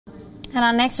And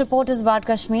our next report is about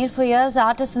Kashmir. For years,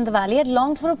 artists in the valley had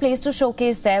longed for a place to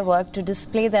showcase their work, to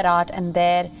display their art, and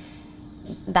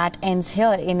that ends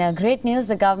here. In great news,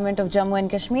 the government of Jammu and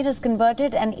Kashmir has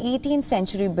converted an 18th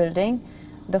century building,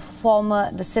 the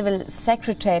civil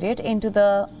secretariat, into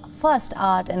the first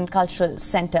art and cultural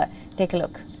centre. Take a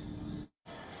look.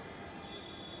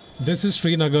 This is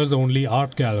Srinagar's only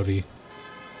art gallery.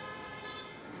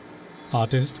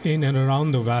 Artists in and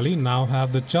around the valley now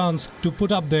have the chance to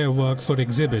put up their work for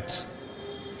exhibits.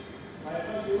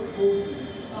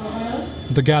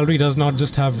 The gallery does not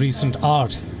just have recent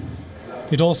art,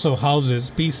 it also houses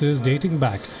pieces dating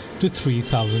back to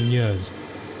 3,000 years.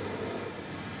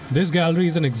 This gallery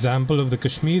is an example of the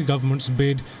Kashmir government's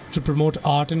bid to promote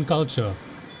art and culture,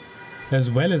 as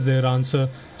well as their answer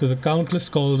to the countless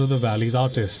calls of the valley's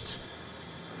artists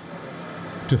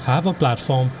to have a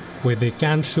platform where they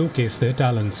can showcase their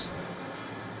talents.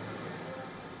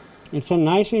 It's a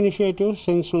nice initiative.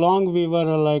 Since long we were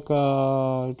it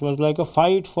was like a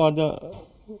fight for the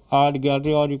art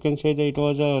gallery, or you can say that it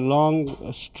was a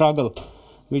long struggle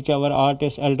which our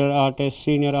artists, elder artists,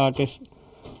 senior artists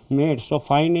made. So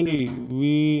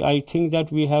finally I think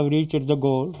that we have reached the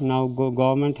goal. Now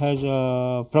government has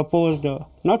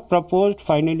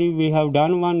finally we have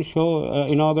done one show,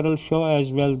 inaugural show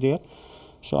as well there.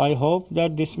 So I hope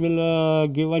that this will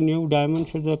give a new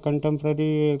dimension to the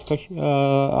contemporary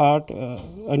art,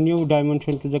 a new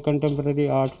dimension to the contemporary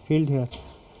art field here.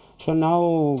 So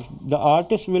now the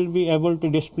artists will be able to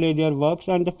display their works,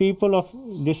 and the people of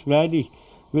this valley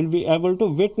will be able to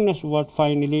witness what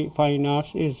finally fine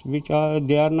arts is, which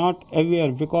they are not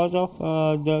aware because of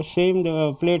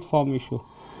the platform issue.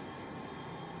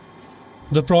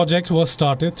 The project was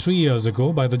started 3 years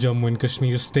ago by the Jammu and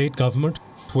Kashmir state government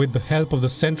with the help of the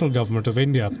central government of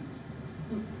India.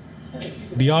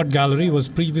 The art gallery was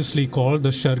previously called the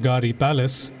Shargari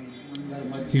Palace.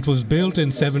 It was built in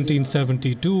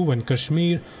 1772 when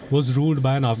Kashmir was ruled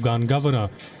by an Afghan governor,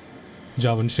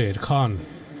 Jawan Khan.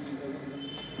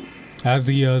 As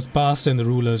the years passed and the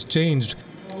rulers changed,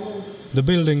 the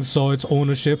building saw its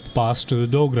ownership pass to the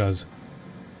Dogras,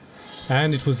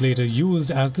 and it was later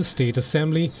used as the state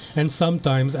assembly and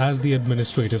sometimes as the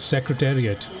administrative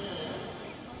secretariat.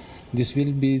 This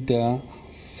will be the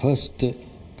first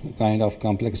kind of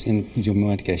complex in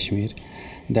Jammu and Kashmir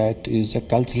that is a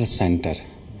cultural center.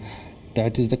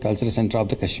 That is the cultural center of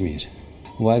the Kashmir,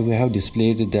 where we have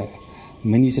displayed the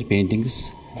miniature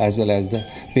paintings as well as the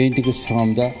paintings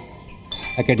from the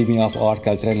Academy of Art,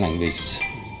 Culture and Languages.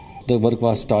 The work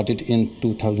was started in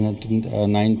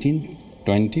 2019,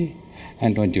 20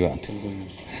 and 21.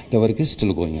 The work is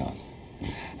still going on.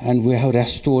 And we have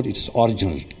restored its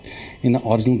original, in the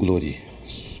original glory.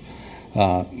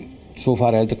 So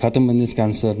far as the Khatam is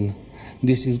concerned,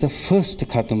 this is the first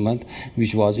Khatam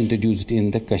which was introduced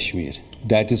in the Kashmir.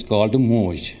 That is called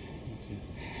Moj.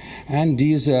 And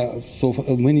these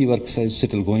many works are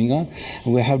still going on.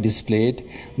 We have displayed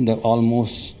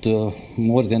almost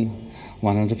more than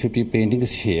 150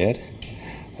 paintings here.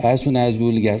 As soon as we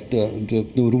will get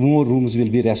more rooms will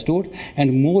be restored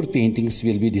and more paintings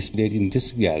will be displayed in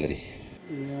this gallery.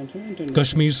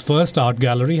 Kashmir's first art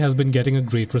gallery has been getting a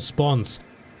great response.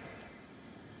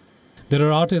 There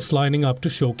are artists lining up to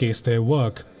showcase their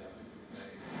work,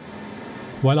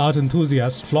 while art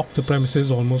enthusiasts flock the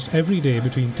premises almost every day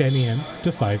between 10 a.m.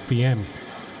 to 5 p.m.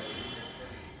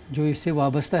 The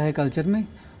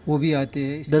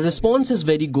response is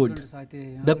very good.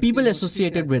 The people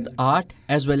associated with art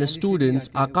as well as students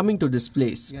are coming to this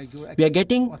place. We are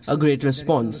getting a great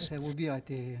response.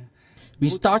 We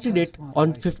started it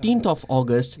on 15th of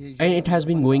August and it has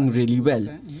been going really well.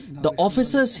 The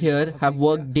officers here have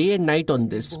worked day and night on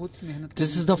this.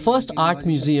 This is the first art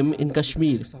museum in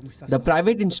Kashmir. The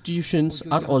private institutions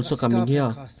are also coming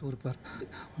here.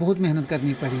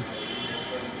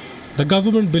 The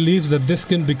government believes that this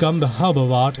can become the hub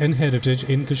of art and heritage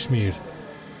in Kashmir.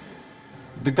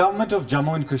 The government of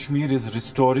Jammu and Kashmir is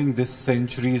restoring this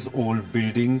centuries-old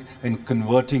building and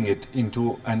converting it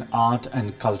into an art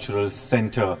and cultural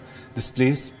center. This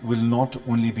place will not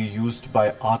only be used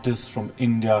by artists from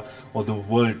India or the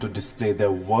world to display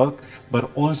their work, but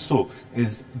also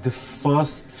is the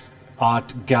first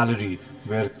art gallery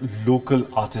where local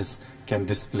artists can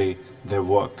display their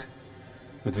work.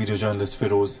 With video journalist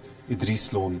Feroz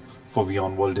Idris Loan for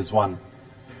WION World is One.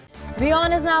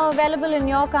 WION is now available in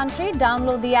your country.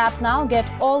 Download the app now. Get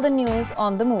all the news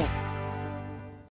on the move.